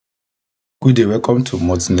Good day, welcome to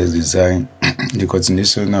Multi-Net Design, the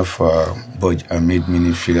continuation of Burj Hamad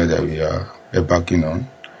mini filler that we are embarking on.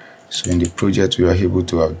 So in the project, we are able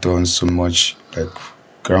to have done so much like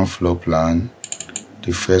ground floor plan,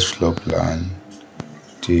 the first floor plan,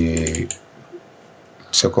 the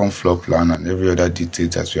second floor plan, and every other detail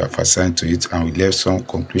that we have assigned to it, and we left some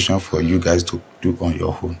conclusion for you guys to do on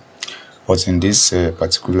your own. But in this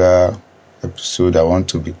particular episode, I want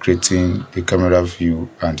to be creating the camera view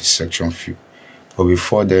and the section view. But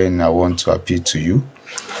before then, I want to appeal to you.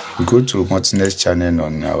 We go to Multi-Net channel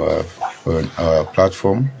on our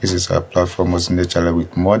platform. This is our platform, Multi-Net channel,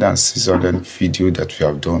 with more than 600 videos that we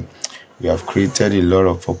have done. We have created a lot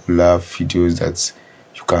of popular videos that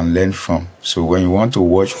you can learn from. So when you want to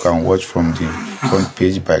watch, you can watch from the front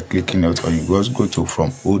page by clicking out, or you just go to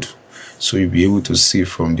from old, so you'll be able to see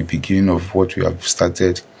from the beginning of what we have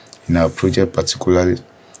started in our project particularly,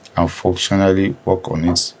 and functionally work on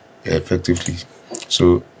it effectively.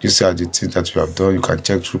 So these are the things that we have done. You can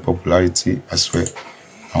check through popularity as well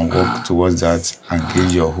and work towards that and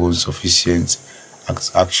gain your own sufficient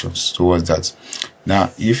actions towards that.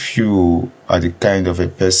 Now, if you are the kind of a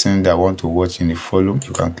person that want to watch in the volume,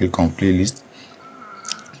 you can click on playlist.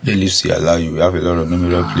 Playlists will allow you. We have a lot of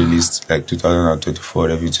numerous playlists like 2024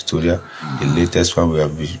 Revit tutorial, the latest one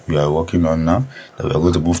we are working on now, that we are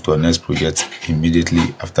going to move to our next project immediately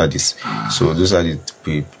after this. So those are the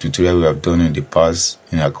tutorials we have done in the past,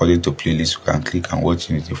 and according to playlists, you can click and watch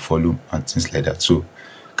in the volume and things like that. So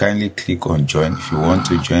kindly click on join if you want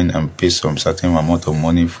to join and pay some certain amount of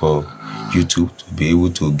money for YouTube to be able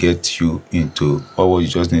to get you into what you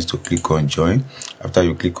just need to click on join. After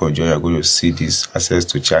you click on join, you're going to see this access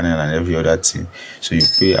to channel and every other thing. So you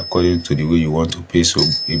pay according to the way you want to pay. So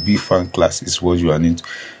a big fan class is what you need.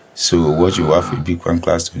 So what you have a big fan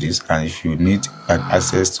class to this, and if you need an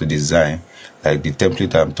access to design, like the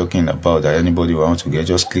template I'm talking about that anybody wants to get,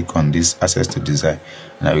 just click on this access to design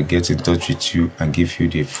and I will get in touch with you and give you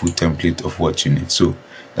the full template of what you need. So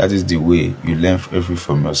that is the way you learn everything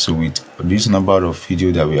from us. So with this number of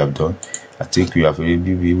video that we have done, I think we have already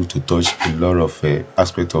been able to touch a lot of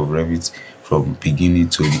aspects of Revit from beginning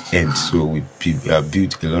to the end. So we have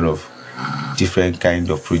built a lot of different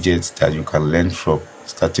kind of projects that you can learn from,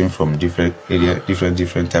 starting from different area,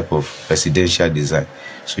 different type of residential design.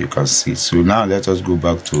 So you can see. So now let us go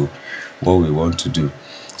back to what we want to do.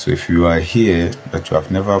 So if you are here but you have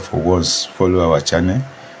never for once followed our channel,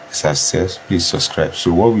 as I said, please subscribe.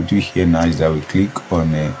 So what we do here now is that we click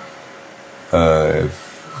on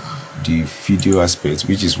the video aspect,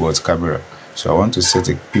 which is what camera. So I want to set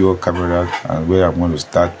a pure camera, and where I'm going to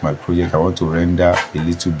start my project, I want to render a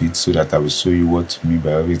little bit so that I will show you what to mean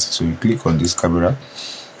by it. So you click on this camera.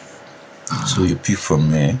 So you pick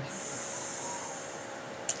from there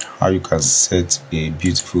how you can set a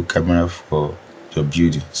beautiful camera for your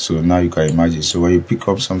building. So now you can imagine. So when you pick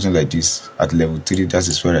up something like this at level 3, that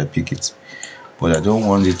is where I pick it. But I don't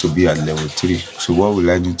want it to be at level 3. So what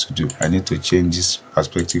will I need to do? I need to change this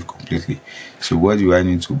perspective completely. So where do I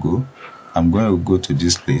need to go? I'm going to go to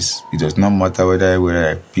this place. It does not matter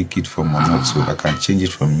whether I pick it from or not. So I can change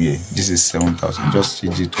it from here. This is 7,000. Just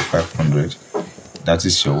change it to 500. That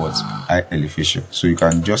is your what? High elevation. So you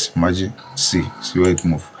can just imagine, see where it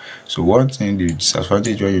moves. So one thing, the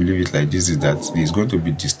disadvantage when you leave it like this is that it's going to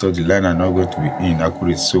be distorted. The line are not going to be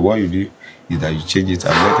inaccurate. So what you do is that you change it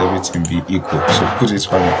and let everything be equal. So put this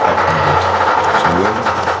one in 500.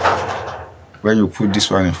 So when you put this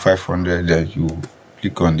one in 500, then you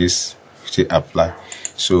click on this, say apply.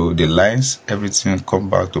 So the lines, everything come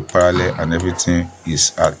back to parallel, and everything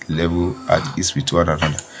is at level, at ease with one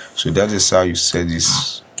another. So that is how you set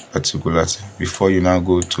this particular thing before you now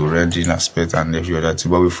go to rendering aspect and every other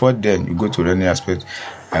thing. But before then you go to rendering aspect,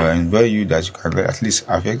 I will invite you that you can at least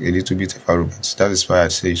affect a little bit of environment. That is why I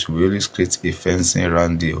say you should always create a fencing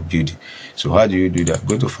around your building. So how do you do that?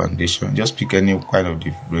 Go to foundation, just pick any kind of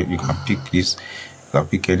you can pick this, you can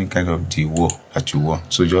pick any kind of the wall that you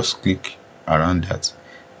want. So just click around that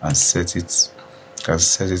and set it. You can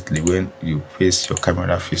set it when you place your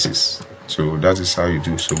camera faces. So that is how you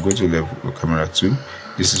do. So go to level camera 2.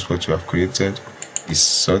 This is what you have created. It's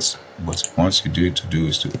such, but once you do it,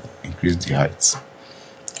 is to increase the height.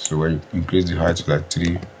 So when you increase the height to like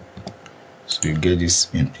 3, so you get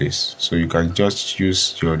this in place. So you can just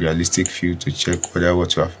use your realistic view to check whether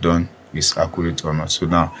what you have done is accurate or not. So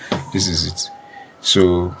now this is it.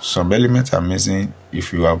 So some elements are missing.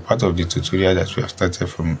 If you are part of the tutorial that we have started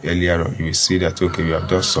from earlier on, you will see that okay, we have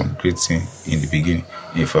done some great thing in the beginning,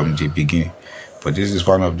 from the beginning. But this is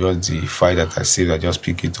one of just the file that I saved. I just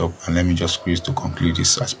pick it up and let me just use to conclude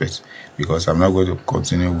this aspect, because I'm not going to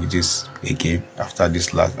continue with this again after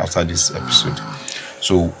this episode.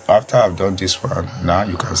 So after I've done this one, now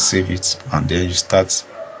you can save it and then you start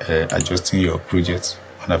adjusting your project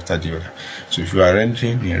one after the other. So if you are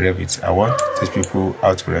rendering in Revit, I want to teach people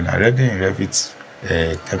how to render. Rendering in Revit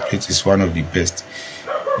template is one of the best,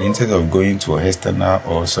 instead of going to an external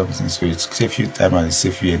or something. So it saves you time and it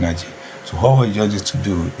saves you energy. So all you just need to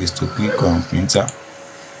do is to click on printer,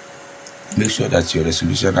 make sure that your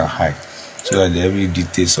resolution are high so that every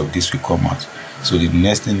details of this will come out. So the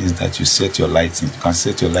next thing is that you set your lighting. You can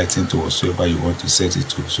set your lighting to whatsoever you want to set it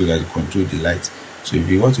to, so that you control the light. So if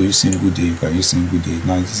you want to use single day, you can use single day.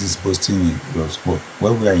 Now this is posting in your spot.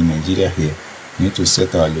 When we are in Nigeria here, we need to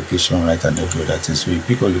set our location right and every other thing. So you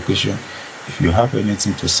pick a location. If you have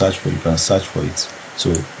anything to search for, you can search for it. So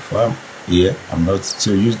if I'm here, I'm not,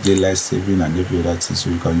 so use daylight saving and every other thing. So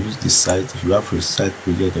you can use this site. If you have a site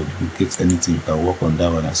project or duplicate anything, you can work on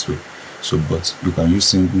that one as well. So, but you can use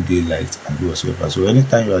single daylight and do whatsoever. So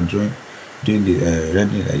anytime you are doing the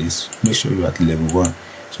rendering like this, make sure you are at level 1.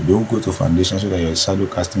 So don't go to foundation, so that your shadow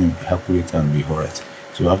casting will be accurate and be alright.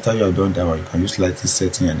 So after you have done that one, you can use lighting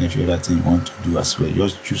setting and every other thing you want to do as well.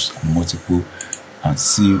 Just choose multiple and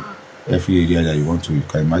see every area that you want to. You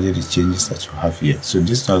can imagine the changes that you have here. So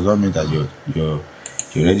this does not mean that your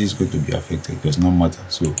render is going to be affected. It does not matter.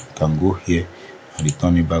 So you can go here and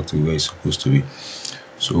return it back to where it's supposed to be.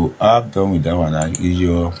 So I'm done with that one. And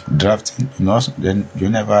your drafting, then you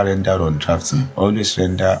never render on drafting. Always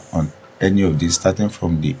render on any of these, starting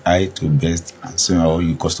from the high to best, and so or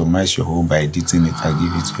you customize your home by editing it and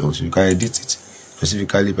give it to you. So you can edit it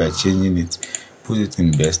specifically by changing it, put it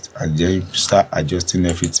in best, and then you start adjusting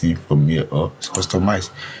everything from here, or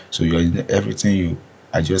customize. So everything you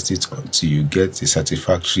adjust it until you get the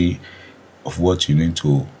satisfactory of what you need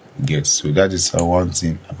to get. So that is one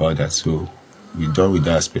thing about that. So we're done with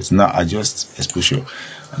that aspect. Now adjust exposure.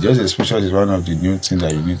 Adjust exposure is one of the new things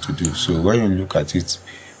that you need to do. So when you look at it,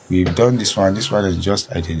 we've done this one. This one is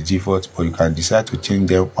just at the default, but you can decide to change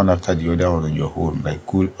them one after the other one on your own, like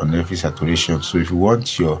cool on every saturation. So if you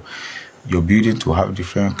want your building to have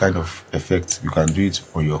different kind of effects, you can do it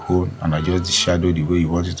on your own and adjust the shadow the way you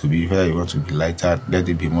want it to be. Whether you want to be lighter, let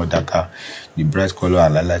it be more darker, the bright color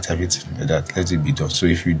and highlight, everything like that, let it be done. So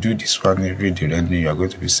if you do this one every day rendering, you are going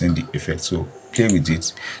to be seeing the effect. So play with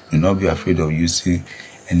it. Do not be afraid of using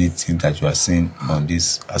anything that you are seeing on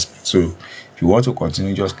this aspect. So if you want to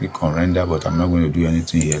continue, just click on render, but I'm not going to do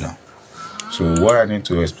anything here now. So what I need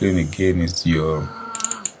to explain again is your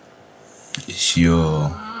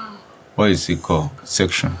what is it called,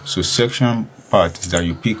 section. So section part is that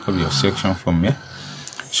you pick up your section from here.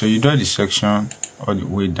 So you draw the section all the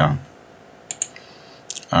way down,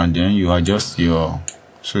 and then you adjust your,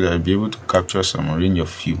 so that you'll be able to capture some range of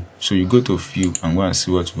view. So you go to view and go and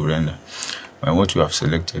see what you render and what you have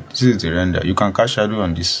selected. This is the render. You can cast shadow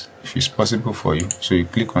on this if it's possible for you. So you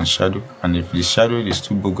click on shadow, and if the shadow is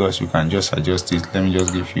too bogus, you can just adjust it. Let me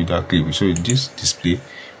just give you that clip. So this display,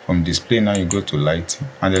 from display now you go to lighting,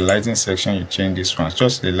 and the lighting section you change this one,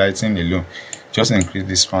 just the lighting alone, just increase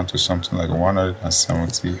this one to something like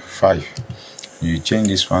 175. You change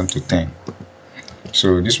this one to 10.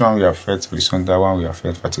 So this one will affect horizontal, one will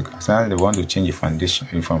affect vertical. So they want to change the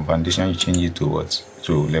foundation. From foundation you change it to what?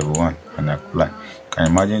 To level 1 and apply. You can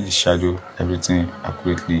imagine the shadow, everything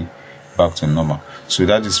accurately back to normal. So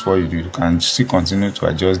that is what you do. You can still continue to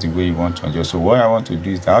adjust the way you want to adjust. So what I want to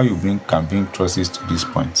do is how you can bring trusses to this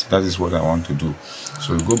point. That is what I want to do.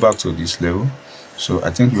 So you go back to this level. So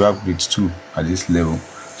I think you have grid 2 at this level.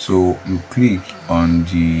 So you click on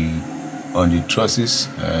the trusses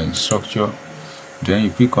structure. Then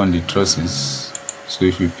you pick on the trusses. So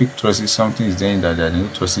if you pick trusses, something is there that there are no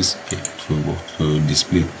trusses here to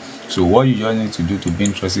display. So what you just need to do to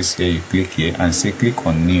bring trusses here, you click here and say click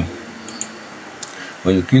on new.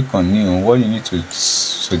 When you click on new, what you need to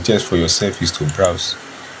suggest for yourself is to browse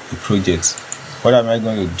the project. What am I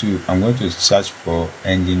going to do? I'm going to search for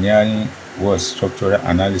engineering structural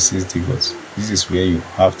analysis defaults. This is where you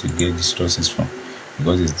have to get the trusses from,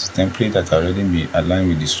 because it's the template that already been aligned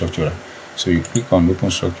with the structural. So you click on open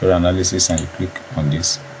structural analysis and you click on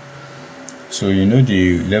this. So you know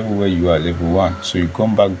the level where you are, level 1. So you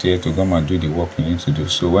come back there to come and do the work you need to do.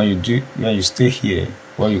 So when you stay here,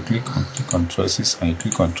 while you click on trusses and you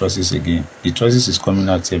click on trusses again, the trusses is coming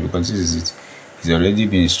out here because this is it. It's already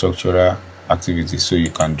been structural activity. So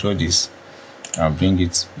you can draw this and bring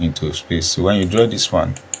it into space. So when you draw this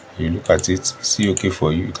one, you look at it, see okay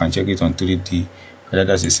for you. You can check it on 3D whether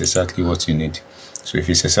that is exactly what you need. So if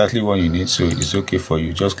it's exactly what you need, so it's okay for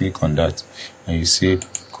you, just click on that and you say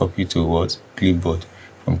copy to what? Clipboard.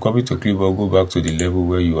 From copy to clipboard, go back to the level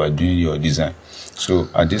where you are doing your design. So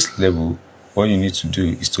at this level, what you need to do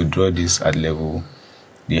is to draw this at level,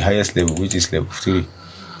 the highest level, which is level 3,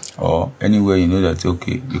 or anywhere you know that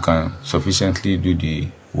okay, you can sufficiently do the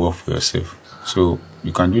work for yourself. So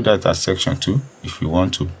you can do that at section 2 if you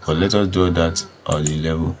want to, but let us do that at the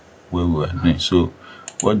level where we are doing. So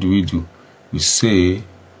what do? We say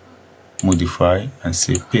modify and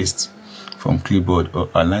say paste from clipboard or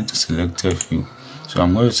align to selected view. So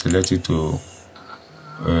I'm going to select it to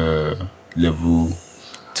level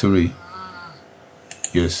 3.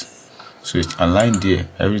 Yes, so it's aligned there.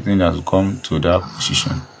 Everything has come to that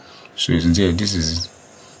position, so it's there. This is it.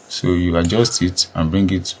 So you adjust it and bring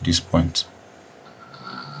it to this point.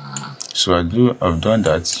 So I've done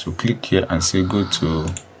that. So click here and say go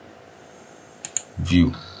to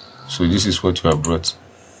view. So this is what you have brought.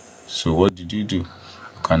 So what did you do? You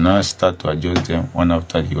can now start to adjust them one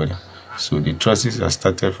after the other. So the trusses are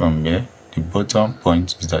started from here. The bottom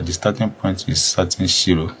point is that the starting point is starting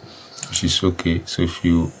 0, which is okay. So if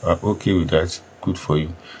you are okay with that, good for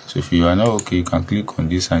you. So if you are not okay, you can click on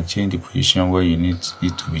this and change the position where you need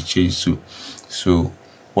it to be changed to. So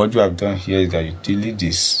what you have done here is that you delete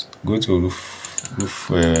this, go to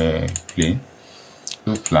roof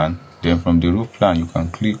plan. Then from the roof plan, you can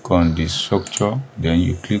click on the structure, then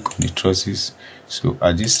you click on the trusses. So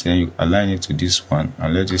at this end, you align it to this one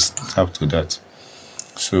and let it snap to that.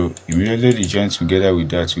 So immediately they join together with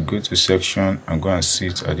that, you go to section and go and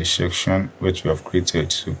sit at the section which you have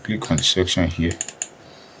created. So click on the section here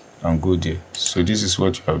and go there. So this is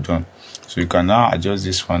what you have done. So you can now adjust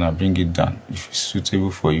this one and bring it down if it's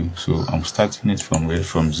suitable for you. So I'm starting it from where?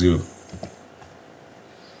 From 0.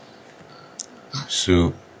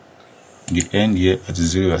 So the end here at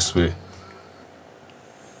 0 as well.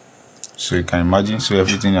 So you can imagine, so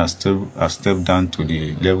everything has stepped down to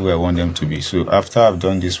the level I want them to be. So after I've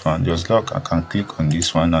done this one, just like I can click on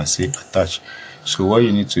this one and say attach. So what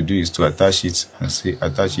you need to do is to attach it and say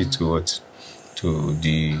attach it to what? To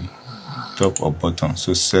the top or bottom.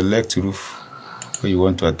 So select roof where you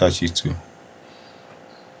want to attach it to.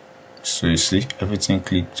 So you see everything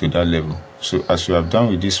click to that level. So as you have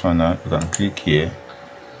done with this one now, you can click here,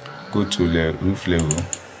 go to the roof level.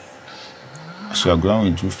 As you are going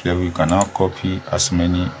with roof level, you can now copy as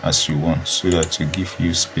many as you want so that to give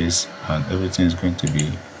you space and everything is going to be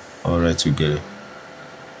alright together.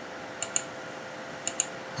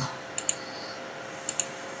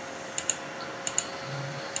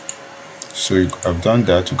 So you have done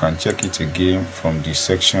that, you can check it again from the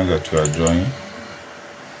section that you are drawing.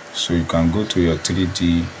 So you can go to your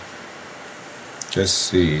 3D, just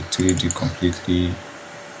say 3D completely,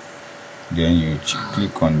 then you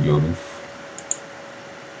click on your roof.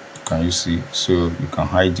 Can you see? So you can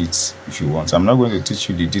hide it if you want. I'm not going to teach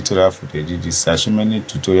you the tutorial for the this. There's so many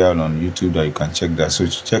tutorials on YouTube that you can check that. So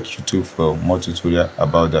check YouTube for more tutorial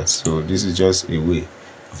about that. So this is just a way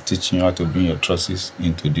of teaching you how to bring your trusses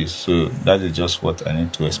into this. So that is just what I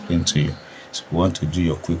need to explain to you. So you want to do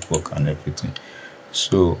your quick work and everything.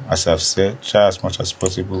 So as I've said, try as much as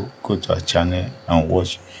possible, go to our channel and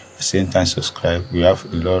watch. At the same time, subscribe. We have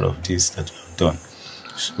a lot of this that we have done.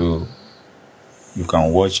 So you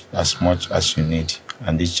can watch as much as you need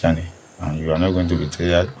on this channel, and you are not going to be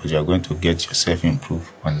tired, but you are going to get yourself improved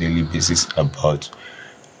on a daily basis about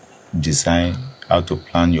design, how to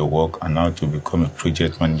plan your work, and how to become a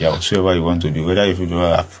project manager, whatever you want to do. Whether if you don't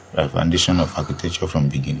have a foundation of architecture from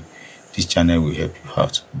beginning, this channel will help you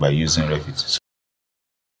out by using Revit.